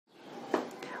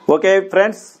Okay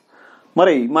friends,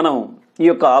 మరి మనం ఈ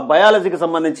యొక్క బయాలజీకి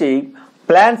సంబంధించి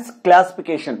ప్లాంట్స్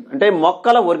క్లాసిఫికేషన్ అంటే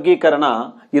మొక్కల వర్గీకరణ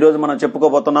ఈరోజు మనం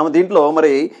చెప్పుకోబోతున్నాము. దీంట్లో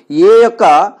మరి ఏ యొక్క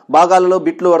భాగాలలో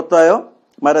బిట్లు పడతాయో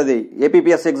మరి అది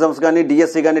ఏపీపీఎస్ ఎగ్జామ్స్ కానీ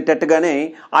డిఎస్సి కానీ టెట్ కానీ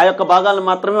ఆ యొక్క భాగాలను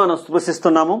మాత్రమే మనం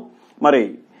స్పృశిస్తున్నాము. మరి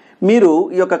మీరు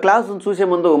ఈ యొక్క క్లాసును చూసే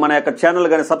ముందు మన యొక్క ఛానల్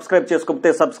కానీ సబ్స్క్రైబ్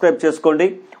చేసుకోకపోతే సబ్స్క్రైబ్ చేసుకోండి.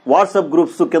 వాట్సాప్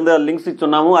గ్రూప్స్ కింద లింక్స్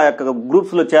ఇస్తున్నాము, ఆ యొక్క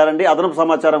గ్రూప్స్లో చేరండి. అదనపు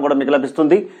సమాచారం కూడా మీకు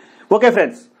లభిస్తుంది. ఓకే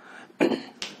ఫ్రెండ్స్,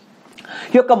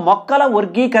 ఈ యొక్క మొక్కల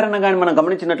వర్గీకరణ కానీ మనం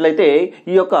గమనించినట్లయితే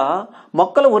ఈ యొక్క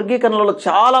మొక్కల వర్గీకరణలో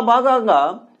చాలా భాగంగా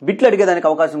బిట్లు అడిగేదానికి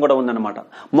అవకాశం కూడా ఉందన్నమాట.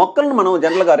 మొక్కలను మనం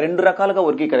జనరల్గా రెండు రకాలుగా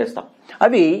వర్గీకరిస్తాం.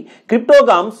 అవి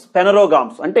క్రిప్టోగామ్స్,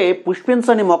 పెనరోగామ్స్ అంటే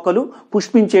పుష్పించని మొక్కలు,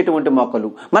 పుష్పించేటువంటి మొక్కలు.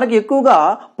 మనకి ఎక్కువగా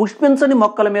పుష్పించని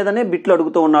మొక్కల మీదనే బిట్లు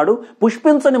అడుగుతూ ఉన్నాడు.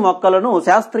 పుష్పించని మొక్కలను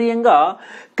శాస్త్రీయంగా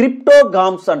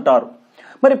క్రిప్టోగామ్స్ అంటారు.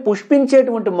 మరి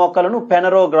పుష్పించేటువంటి మొక్కలను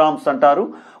పెనరోగ్రామ్స్ అంటారు.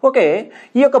 ఓకే,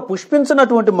 ఈ యొక్క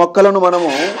పుష్పించినటువంటి మొక్కలను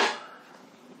మనము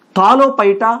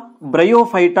థాలోఫైటా,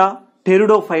 బ్రయోఫైటా,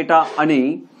 టెరిడోఫైటా అని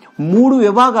 3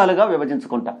 విభాగాలుగా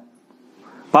విభజించుకుంటాం.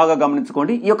 బాగా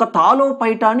గమనించుకోండి. ఈ యొక్క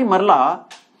థాలోఫైటాని మరలా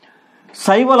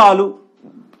శైవలాలు,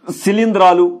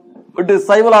 శిలీంధ్రాలు అంటే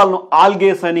శైవలాలను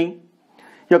ఆల్గేస్ అని,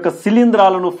 ఈ యొక్క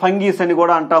శిలీంధ్రాలను ఫంగీస్ అని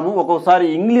కూడా అంటాము. ఒక్కోసారి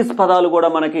ఇంగ్లీష్ పదాలు కూడా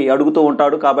మనకి అడుగుతూ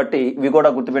ఉంటాడు, కాబట్టి ఇవి కూడా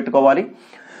గుర్తుపెట్టుకోవాలి.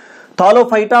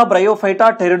 Thallophyta, Bryophyta,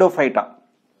 Pteridophyta.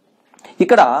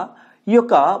 ఇక్కడ ఈ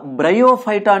యొక్క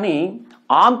బ్రయోఫైటాని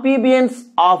ఆంఫీబియన్స్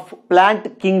ఆఫ్ ప్లాంట్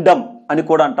కింగ్డమ్ అని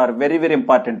కూడా అంటారు. వెరీ వెరీ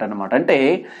ఇంపార్టెంట్ అన్నమాట. అంటే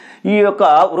ఈ యొక్క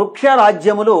వృక్ష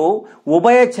రాజ్యములో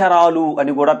ఉభయచరాలు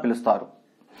అని కూడా పిలుస్తారు.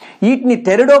 వీటిని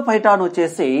టెరిడోఫైటాను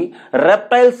వచ్చేసి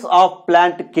రెప్టైల్స్ ఆఫ్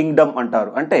ప్లాంట్ కింగ్డమ్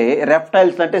అంటారు. అంటే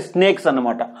రెప్టైల్స్ అంటే స్నేక్స్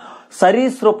అన్నమాట,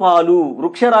 సరీసృపాలు.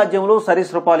 వృక్ష రాజ్యంలో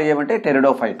సరీసృపాలు ఏమంటే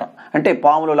టెరిడోఫైటా. అంటే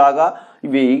పాములు లాగా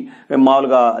ఇవి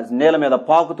మామూలుగా నేల మీద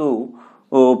పాకుతూ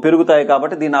పెరుగుతాయి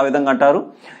కాబట్టి దీన్ని ఆ విధంగా అంటారు.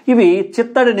 ఇవి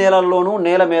చిత్తడి నేలల్లోనూ,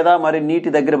 నేల మీద మరి నీటి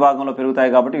దగ్గర భాగంలో పెరుగుతాయి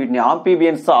కాబట్టి వీటిని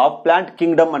ఆంఫీబియన్స్ ఆఫ్ ప్లాంట్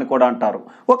కింగ్డమ్ అని కూడా అంటారు.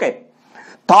 ఓకే,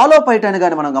 థాలోఫైటాని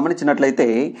కానీ మనం గమనించినట్లయితే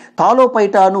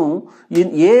థాలోఫైటాను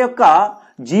ఏ యొక్క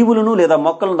జీవులను లేదా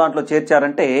మొక్కలను దాంట్లో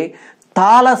చేర్చారంటే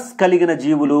థాలస్ కలిగిన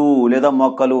జీవులు లేదా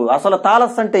మొక్కలు. అసలు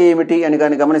థాలస్ అంటే ఏమిటి అని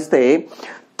కానీ గమనిస్తే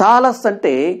థాలస్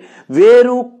అంటే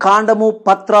వేరు, కాండము,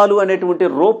 పత్రాలు అనేటువంటి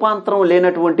రూపాంతరం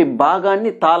లేనటువంటి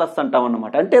భాగాన్ని థాలస్ అంటాం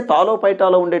అన్నమాట. అంటే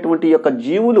థాలోఫైటాలో ఉండేటువంటి యొక్క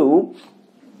జీవులు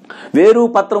వేరు,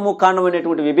 పత్రము, కాండం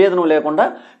అనేటువంటి విభేదనం లేకుండా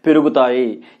పెరుగుతాయి.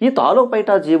 ఈ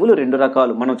థాలోఫైటా జీవులు 2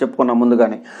 రకాలు మనం చెప్పుకున్నాం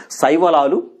ముందుగానే,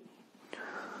 శైవలాలు,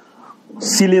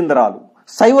 శిలీంధ్రాలు.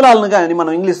 శైవలాలను కానీ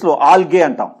మనం ఇంగ్లీష్లో ఆల్గే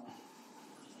అంటాం.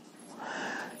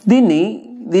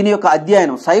 దీని యొక్క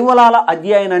అధ్యయనం శైవలాల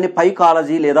అధ్యయనాన్ని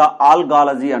పైకాలజీ లేదా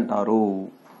ఆల్గాలజీ అంటారు.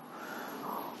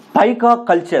 పైకా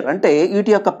కల్చర్ అంటే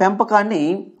వీటి యొక్క పెంపకాన్ని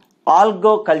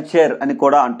ఆల్గో కల్చర్ అని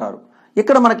కూడా అంటారు.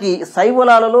 ఇక్కడ మనకి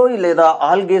శైవలాలలో లేదా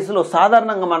ఆల్గేస్లో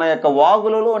సాధారణంగా మన యొక్క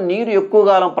వాగులలో నీరు ఎక్కువ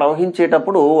కాలం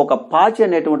ప్రవహించేటప్పుడు ఒక పాచి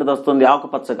అనేటువంటిది వస్తుంది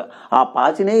ఆకుపచ్చగా. ఆ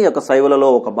పాచినే ఈ యొక్క శైవలలో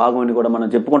ఒక భాగం అని కూడా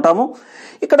మనం చెప్పుకుంటాము.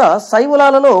 ఇక్కడ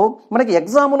శైవలాలలో మనకి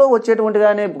ఎగ్జామ్లో వచ్చేటువంటి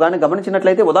కానీ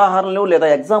గమనించినట్లయితే ఉదాహరణలు లేదా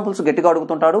ఎగ్జాంపుల్స్ గట్టిగా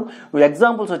అడుగుతుంటాడు.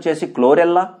 ఎగ్జాంపుల్స్ వచ్చేసి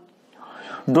chlorella,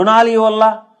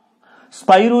 డొనాలియోల్లా,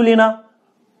 spirulina.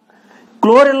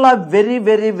 Chlorella very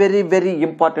very very very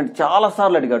important.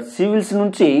 చాలాసార్లు అడిగాడు, సివిల్స్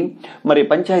నుంచి మరి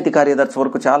పంచాయతీ కార్యదర్శి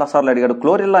వరకు చాలాసార్లు అడిగాడు.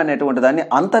 క్లోరెల్లా అనేటువంటి దాన్ని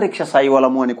అంతరిక్ష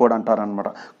శైవలము అని కూడా అంటారు అనమాట.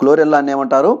 క్లోరెల్లా అని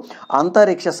ఏమంటారు?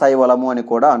 అంతరిక్ష శైవలము అని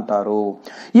కూడా అంటారు.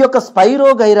 ఈ యొక్క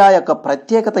స్పైరోగైరా యొక్క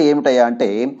ప్రత్యేకత ఏమిటయ్యా అంటే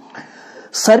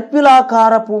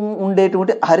సర్పిలాకారపు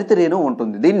ఉండేటువంటి హరితరేణు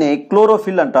ఉంటుంది. దీన్ని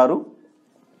క్లోరోఫిల్ అంటారు.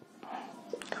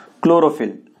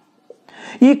 క్లోరోఫిల్.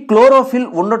 ఈ క్లోరోఫిల్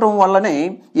ఉండటం వల్లనే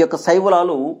ఈ యొక్క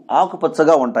శైవలాలు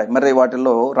ఆకుపచ్చగా ఉంటాయి. మరి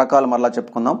వాటిల్లో రకాలు మరలా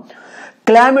చెప్పుకుందాం.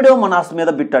 క్లామిడోమోనాస్ మీద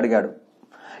బిట్ అడిగాడు.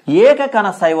 ఏకకణ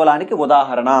శైవలానికి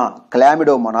ఉదాహరణ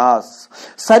క్లామిడోమోనాస్.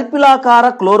 సర్పిలాకార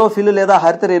క్లోరోఫిల్ లేదా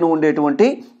హరితరేణు ఉండేటువంటి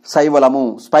శైవలము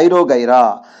స్పైరోగైరా.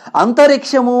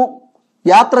 అంతరిక్షము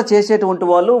యాత్ర చేసేటువంటి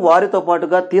వాళ్ళు వారితో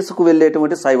పాటుగా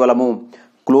తీసుకువెళ్ళేటువంటి శైవలము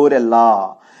క్లోరెల్లా.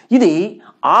 ఇది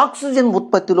ఆక్సిజన్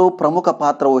ఉత్పత్తిలో ప్రముఖ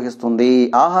పాత్ర వహిస్తుంది,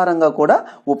 ఆహారంగా కూడా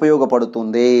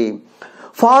ఉపయోగపడుతుంది.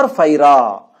 ఫార్ఫైరా.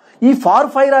 ఈ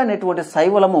ఫార్ఫైరా అనేటువంటి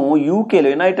శైవలము యూకేలో,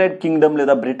 యునైటెడ్ కింగ్డమ్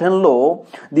లేదా బ్రిటన్లో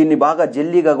దీన్ని బాగా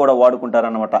జెల్లీగా కూడా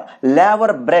వాడుకుంటారనమాట.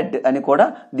 లేవర్ బ్రెడ్ అని కూడా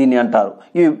దీన్ని అంటారు.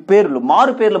 ఈ పేర్లు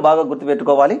మారు పేర్లు బాగా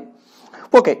గుర్తుపెట్టుకోవాలి.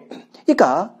 ఓకే, ఇక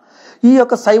ఈ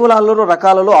యొక్క శైవలాలలో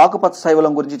రకాలలో ఆకుపచ్చ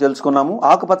శైవలం గురించి తెలుసుకున్నాము.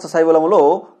 ఆకుపచ్చ శైవలంలో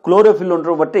క్లోరోఫిల్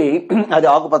ఉండటం బట్టి అది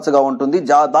ఆకుపచ్చగా ఉంటుంది.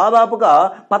 దాదాపుగా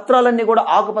పత్రాలన్నీ కూడా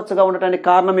ఆకుపచ్చగా ఉండటానికి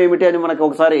కారణం ఏమిటి అని మనకి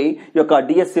ఒకసారి ఈ యొక్క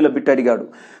డిఎస్సిలో బిట్ అడిగాడు.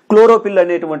 క్లోరోఫిల్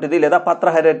అనేటువంటిది లేదా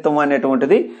పత్రహరితం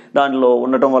అనేటువంటిది దానిలో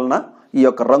ఉండటం వలన ఈ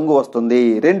యొక్క రంగు వస్తుంది.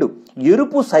 2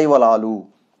 ఎరుపు శైవలాలు.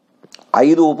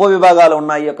 5 ఉపవిభాగాలు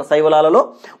ఉన్నాయి ఈ యొక్క శైవలాలలో.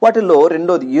 వాటిల్లో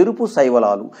రెండోది ఎరుపు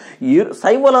శైవలాలు.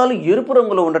 శైవలాలు ఎరుపు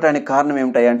రంగులో ఉండటానికి కారణం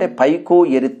ఏమిటంటే పైకో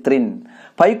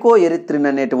ఎరిత్రిన్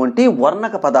అనేటువంటి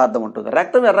వర్ణక పదార్థం ఉంటుంది.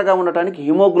 రక్తం ఎర్రగా ఉండటానికి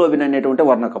హిమోగ్లోబిన్ అనేటువంటి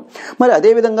వర్ణకం. మరి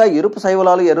అదేవిధంగా ఎరుపు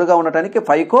శైవలాలు ఎర్రగా ఉండటానికి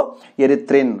పైకో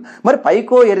ఎరిత్రిన్. మరి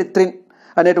పైకో ఎరిత్రిన్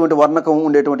అనేటువంటి వర్ణకం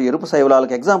ఉండేటువంటి ఎరుపు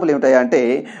శైవలాలకు ఎగ్జాంపుల్ ఏమిటంటే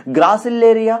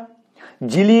గ్రాసిల్లేరియా,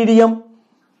 జిలీడియం,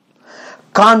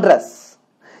 కాండ్రస్.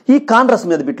 ఈ కాండ్రస్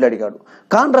మీద బిట్లు అడిగాడు.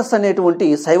 కాండ్రస్ అనేటువంటి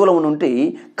శైవలం నుండి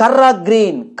కర్రా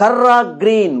గ్రీన్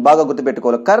బాగా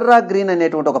గుర్తుపెట్టుకోవాలి. కర్రా గ్రీన్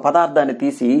అనేటువంటి ఒక పదార్థాన్ని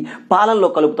తీసి పాలల్లో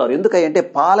కలుపుతారు. ఎందుకంటే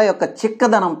పాల యొక్క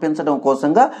చిక్కదనం పెంచడం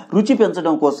కోసంగా, రుచి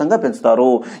పెంచడం కోసంగా పెంచుతారు.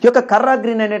 ఈ యొక్క కర్రా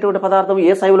గ్రీన్ అనేటువంటి పదార్థం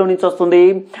ఏ శైవలం నుంచి వస్తుంది?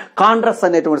 కాండ్రస్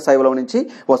అనేటువంటి శైవలం నుంచి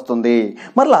వస్తుంది.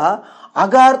 మరలా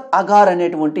అగార్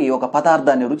అనేటువంటి ఒక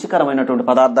పదార్థాన్ని, రుచికరమైనటువంటి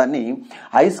పదార్థాన్ని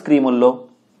ఐస్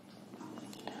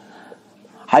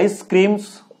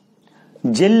క్రీమ్స్,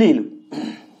 జెల్లీలు,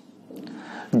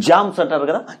 జామ్స్ అంటారు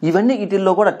కదా, ఇవన్నీ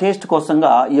వీటిల్లో కూడా టేస్ట్ కోసంగా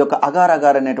ఈ యొక్క అగార్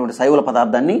అనేటువంటి శైవల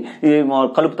పదార్థాన్ని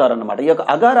కలుపుతారన్నమాట. ఈ యొక్క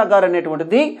అగార్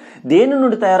అనేటువంటిది దేని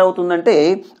నుండి తయారవుతుందంటే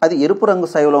అది ఎరుపు రంగు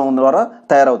శైవలం ద్వారా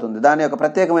తయారవుతుంది. దాని యొక్క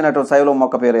ప్రత్యేకమైనటువంటి శైవలం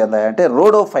మొక్క పేరు ఏంటంటే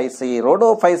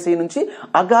రోడోఫైసీ నుంచి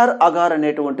అగార్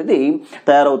అనేటువంటిది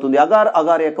తయారవుతుంది.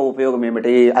 అగార్ యొక్క ఉపయోగం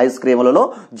ఏమిటి? ఐస్ క్రీములలో,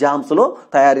 జామ్స్ లో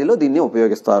తయారీలో దీన్ని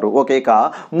ఉపయోగిస్తారు. ఓకే, ఇక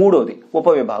మూడోది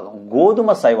ఉపవిభాగం గోధుమ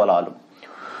శైవలాలు.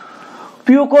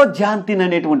 ప్యూకోజాంతిన్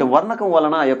అనేటువంటి వర్ణకం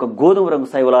వలన ఆ యొక్క గోధుమ రంగు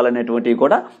శైవలాలు అనేటువంటివి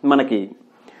కూడా మనకి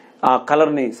ఆ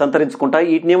కలర్ ని సంతరించుకుంటాయి.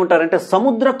 వీటిని ఏమంటారంటే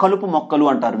సముద్ర కలుపు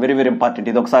మొక్కలు అంటారు. Very very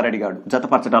important. ఇది ఒకసారి అడిగాడు,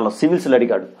 జతపరచడాల్లో సివిల్స్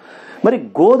అడిగాడు. మరి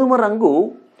గోధుమ రంగు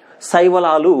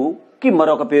శైవలాలుకి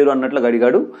మరొక పేరు అన్నట్లుగా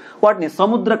అడిగాడు. వాటిని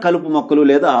సముద్ర కలుపు మొక్కలు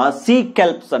లేదా సీ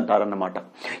కెల్ప్స్ అంటారన్నమాట.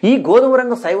 ఈ గోధుమ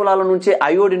రంగు శైవలాల నుంచి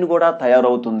అయోడిన్ కూడా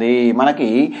తయారవుతుంది. మనకి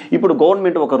ఇప్పుడు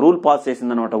గవర్నమెంట్ ఒక రూల్ పాస్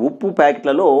చేసిందనమాట. ఉప్పు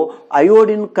ప్యాకెట్లలో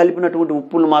అయోడిన్ కలిపినటువంటి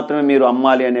ఉప్పులు మాత్రమే మీరు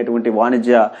అమ్మాలి అనేటువంటి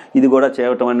వాణిజ్య ఇది కూడా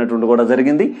చేయటం అనేటువంటి కూడా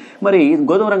జరిగింది. మరి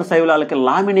గోధుమ రంగు శైవలాలకి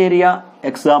లామినేరియా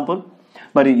ఎగ్జాంపుల్.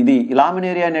 మరి ఇది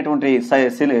లామినేరియా అనేటువంటి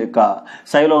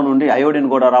శైలం నుండి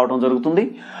అయోడిన్ కూడా రావడం జరుగుతుంది.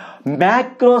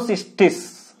 మ్యాక్రోసిస్టిస్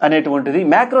అనేటువంటిది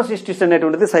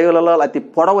శైవలలో అతి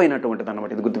పొడవైనటువంటిది అన్నమాట.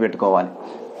 ఇది గుర్తుపెట్టుకోవాలి.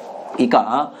 ఇక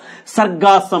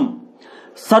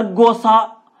సర్గోసా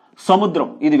సముద్రం,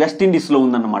 ఇది వెస్ట్ ఇండీస్ లో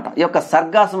ఉందన్నమాట. ఈ యొక్క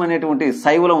సర్గాసం అనేటువంటి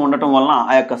శైవలం ఉండటం వలన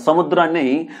ఆ యొక్క సముద్రాన్ని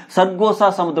సర్గోసా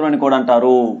సముద్రం అని కూడా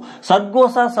అంటారు.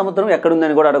 సర్గోసా సముద్రం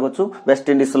ఎక్కడుందని కూడా అడగొచ్చు.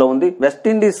 వెస్ట్ ఇండీస్ లో ఉంది. వెస్ట్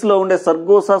ఇండీస్ లో ఉండే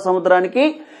సర్గోసా సముద్రానికి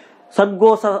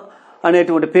సర్గోసా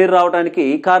అనేటువంటి పేరు రావడానికి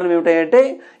కారణం ఏమిటంటే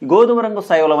గోధుమ రంగు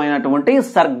శైవలమైనటువంటి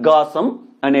సర్గాసం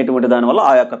అనేటువంటి దానివల్ల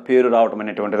ఆ యొక్క పేరు రావటం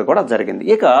అనేటువంటిది కూడా జరిగింది.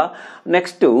 ఇక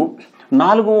నెక్స్ట్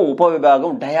 4వ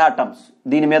ఉపవిభాగం డయాటమ్స్.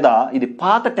 దీని మీద ఇది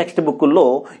పాత టెక్స్ట్ బుక్కుల్లో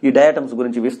ఈ డయాటమ్స్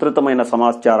గురించి విస్తృతమైన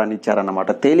సమాచారాన్ని ఇచ్చారన్నమాట.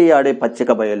 తేలియాడే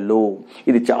పచ్చిక బయళ్ళు,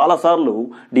 ఇది చాలా సార్లు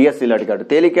డిఎస్సీలు అడిగాడు.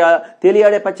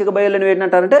 తేలియాడే పచ్చిక బయళ్ళు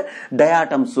ఏంటంటారంటే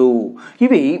డయాటమ్స్.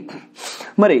 ఇవి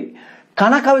మరి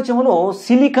కణకవచములో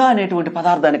సిలికా అనేటువంటి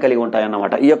పదార్థాన్ని కలిగి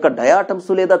ఉంటాయన్నమాట. ఈ యొక్క డయాటమ్స్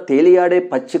లేదా తేలియాడే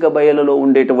పచ్చిక బయలులో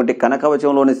ఉండేటువంటి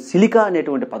కణకవచంలోని సిలికా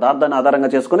అనేటువంటి పదార్థాన్ని ఆధారంగా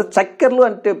చేసుకుని చక్కెరలు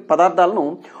అంటే పదార్థాలను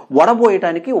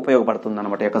వడబోయటానికి ఉపయోగపడుతుంది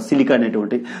అనమాట. ఈ యొక్క సిలికా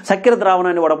అనేటువంటి చక్కెర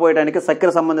ద్రావణాన్ని వడపోయడానికి,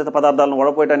 చక్కెర సంబంధిత పదార్థాలను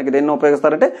వడపోయడానికి దేన్ని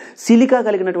ఉపయోగిస్తారంటే సిలికా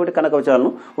కలిగినటువంటి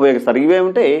కణకవచాలను ఉపయోగిస్తారు.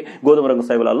 ఇవేమంటే గోధుమ రంగు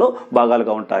శైవలాల్లో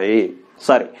భాగాలుగా ఉంటాయి.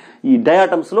 సరే, ఈ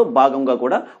డయాటమ్స్ లో భాగంగా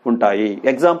కూడా ఉంటాయి.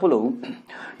 ఎగ్జాంపుల్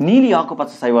నీలి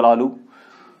ఆకుపచ్చ శైవలాలు.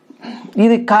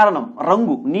 ఇది కారణం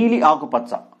రంగు నీలి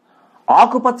ఆకుపచ్చ.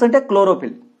 ఆకుపచ్చ అంటే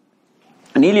క్లోరోఫిల్,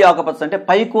 నీలి ఆకుపచ్చ అంటే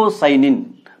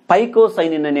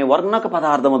పైకోసైనిన్ అనే వర్ణక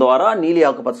పదార్థం ద్వారా నీలి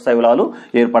ఆకుపచ్చ శైవలాలు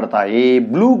ఏర్పడతాయి.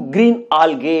 బ్లూ గ్రీన్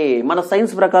ఆల్గే మన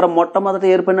సైన్స్ ప్రకారం మొట్టమొదట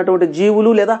ఏర్పడినటువంటి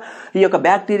జీవులు లేదా ఈ యొక్క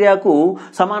బ్యాక్టీరియాకు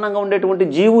సమానంగా ఉండేటువంటి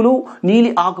జీవులు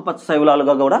నీలి ఆకుపచ్చ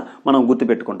శైవలాలుగా కూడా మనం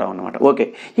గుర్తుపెట్టుకుంటాం అన్నమాట. ఓకే,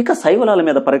 ఇక శైవలాల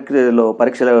మీద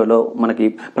పరీక్షలలో మనకి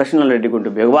ప్రశ్నలు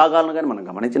అడిగినటువంటి విభాగాలను కానీ మనం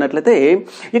గమనించినట్లయితే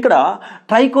ఇక్కడ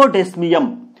ట్రైకోడెస్మియం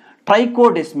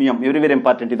వెరీ వెరీ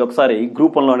ఇంపార్టెంట్. ఇది ఒకసారి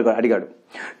గ్రూప్ 1లో అడిగాడు.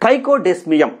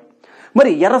 ట్రైకోడెస్మియం.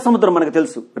 మరి ఎర్ర సముద్రం మనకు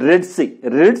తెలుసు, రెడ్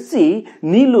సీ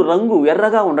నీళ్లు రంగు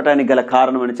ఎర్రగా ఉండటానికి గల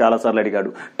కారణం అని చాలాసార్లు అడిగాడు.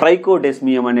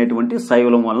 ట్రైకోడెస్మియం అనేటువంటి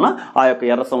శైవలం వలన ఆ యొక్క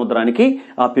ఎర్ర సముద్రానికి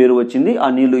ఆ పేరు వచ్చింది. ఆ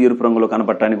నీళ్లు ఎరుపు రంగులో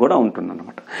కనపడటానికి కూడా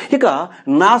ఉంటుందన్నమాట. ఇక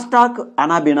నాస్టాక్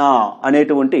అనాబినా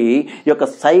అనేటువంటి యొక్క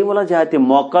శైవల జాతి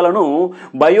మొక్కలను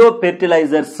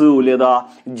బయోఫెర్టిలైజర్స్ లేదా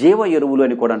జీవ ఎరువులు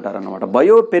అని కూడా అంటారన్నమాట.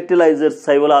 బయోఫెర్టిలైజర్స్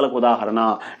శైవలాలకు ఉదాహరణ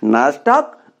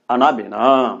నాస్టాక్ అనాబినా.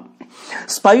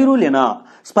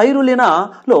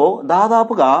 స్పైరులినాలో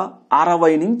దాదాపుగా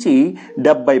 60 నుంచి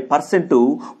 70%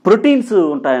 ప్రోటీన్స్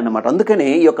ఉంటాయన్నమాట. అందుకని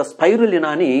ఈ యొక్క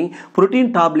స్పైరులినాని ప్రోటీన్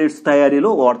టాబ్లెట్స్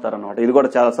తయారీలో వాడతారన్నమాట. ఇది కూడా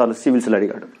చాలాసార్లు సివిల్స్లో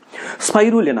అడిగాడు.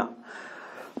 స్పైరులినా.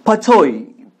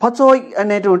 పచోయ్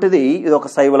అనేటువంటిది ఇది ఒక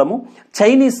శైవలము.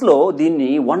 చైనీస్లో దీన్ని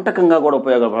వంటకంగా కూడా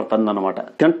ఉపయోగపడుతుంది అనమాట,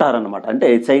 తింటారనమాట. అంటే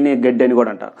చైనీస్ గడ్డి అని కూడా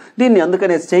అంటారు దీన్ని,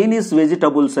 అందుకనే చైనీస్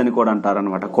వెజిటబుల్స్ అని కూడా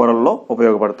అంటారనమాట. కూరల్లో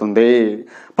ఉపయోగపడుతుంది.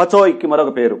 పచోయ్కి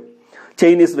మరొక పేరు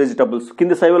చైనీస్ వెజిటబుల్స్.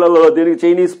 కింది శైవలలో దీనికి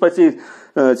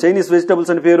చైనీస్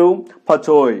వెజిటబుల్స్ అని పేరు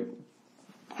పచోయ్.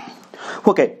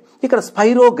 ఓకే, ఇక్కడ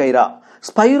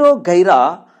స్పైరోగైరా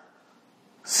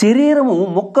శరీరము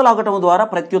ముక్కలాగటం ద్వారా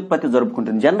ప్రత్యుత్పత్తి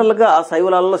జరుపుకుంటుంది. జనరల్గా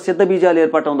శైవలాలలో సిద్ధ బీజాలు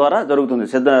ఏర్పడటం ద్వారా జరుగుతుంది.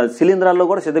 శిలీంధ్రాల్లో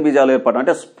కూడా సిద్ధ బీజాలు ఏర్పడటం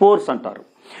అంటే స్పోర్స్ అంటారు.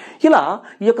 ఇలా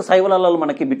ఈ యొక్క శైవలాలలో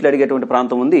మనకి బిట్లు అడిగేటువంటి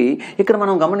ప్రాంతం ఉంది. ఇక్కడ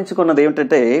మనం గమనించుకున్నది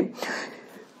ఏమిటంటే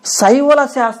శైవల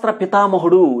శాస్త్ర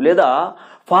పితామహుడు లేదా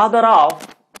ఫాదర్ ఆఫ్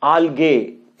ఆల్గే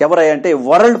ఎవరంటే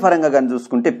వరల్డ్ పరంగా కానీ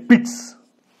చూసుకుంటే పిట్స్,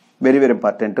 వెరీ వెరీ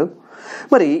ఇంపార్టెంట్.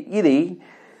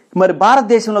 మరి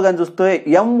భారతదేశంలో కానీ చూస్తే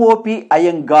MOP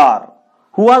Iyengar,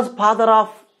 who was father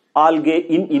of algae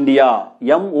in India.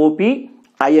 M.O.P.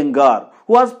 Iyengar,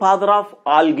 who was father of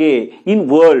algae in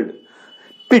world.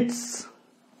 Pits.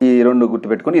 ఈ రెండు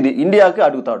గుర్తుపెట్టుకుని ఇది ఇండియాకి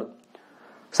అడుగుతాడు.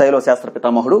 శైవ శాస్త్ర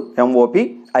పితామహుడు ఎంఓపి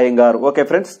అయ్యంగార్. ఓకే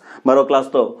ఫ్రెండ్స్, మరో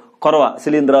క్లాస్తో కొరవ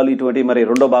శిలీంధ్రాలు ఇటువంటి మరి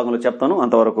రెండో భాగంలో చెప్తాను.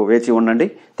 అంతవరకు వేచి ఉండండి.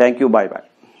 Thank you. Bye bye.